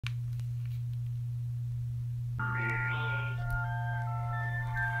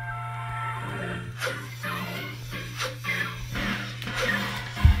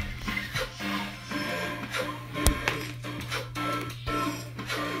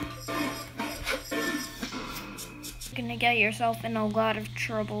gonna get yourself in a lot of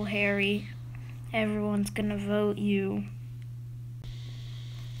trouble, Harry. Everyone's gonna vote you.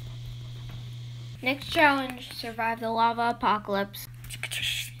 Next challenge, survive the lava apocalypse.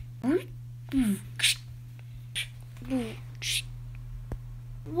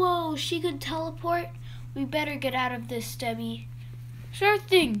 Whoa, she could teleport? We better get out of this, Debbie. Sure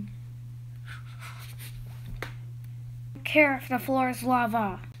thing. Don't care if the floor is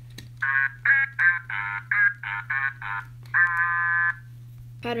lava.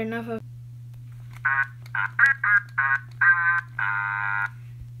 Had enough of...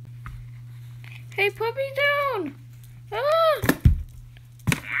 Hey, put me down! Ah!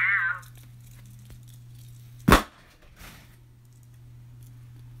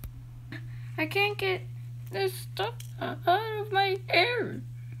 I can't get this stuff out of my hair.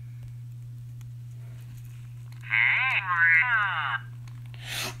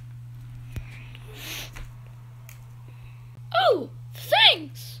 Oh,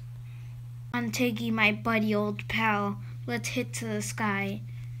 thanks! On Tiggy, my buddy old pal. Let's hit to the sky.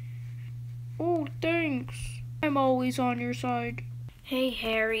 Oh, thanks. I'm always on your side. Hey,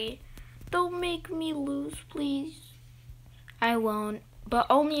 Harry. Don't make me lose, please. I won't, but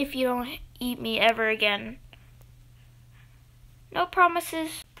only if you don't eat me ever again. No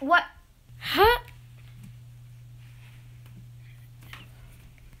promises. What? Huh?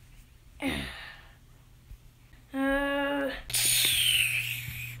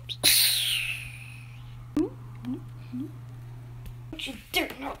 Don't you dare,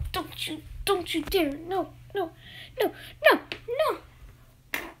 no, don't you dare, no, no, no, no, no,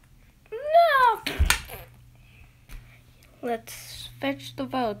 no. Let's fetch the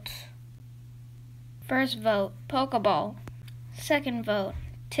votes. First vote, Pokeball. Second vote,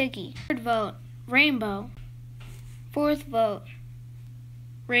 Tiggy. Third vote, Rainbow. Fourth vote,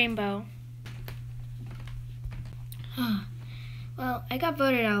 Rainbow. Well, I got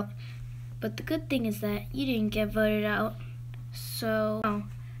voted out, but the good thing is that you didn't get voted out. So,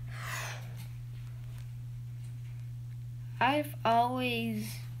 I've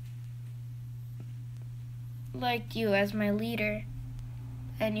always liked you as my leader,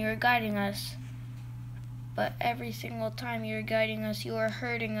 and you were guiding us. But every single time you were guiding us, you were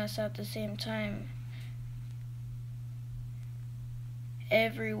hurting us at the same time.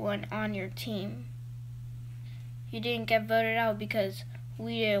 Everyone on your team. You didn't get voted out because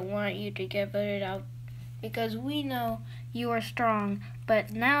we didn't want you to get voted out. Because we know you are strong.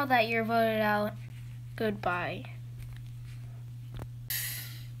 But now that you're voted out, goodbye.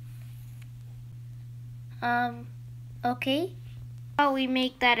 Okay. How we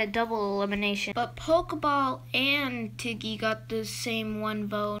make that a double elimination? But Pokeball and Tiggy got the same one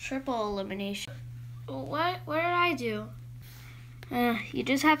vote. Triple elimination. What? What did I do? You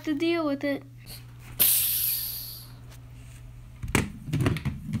just have to deal with it.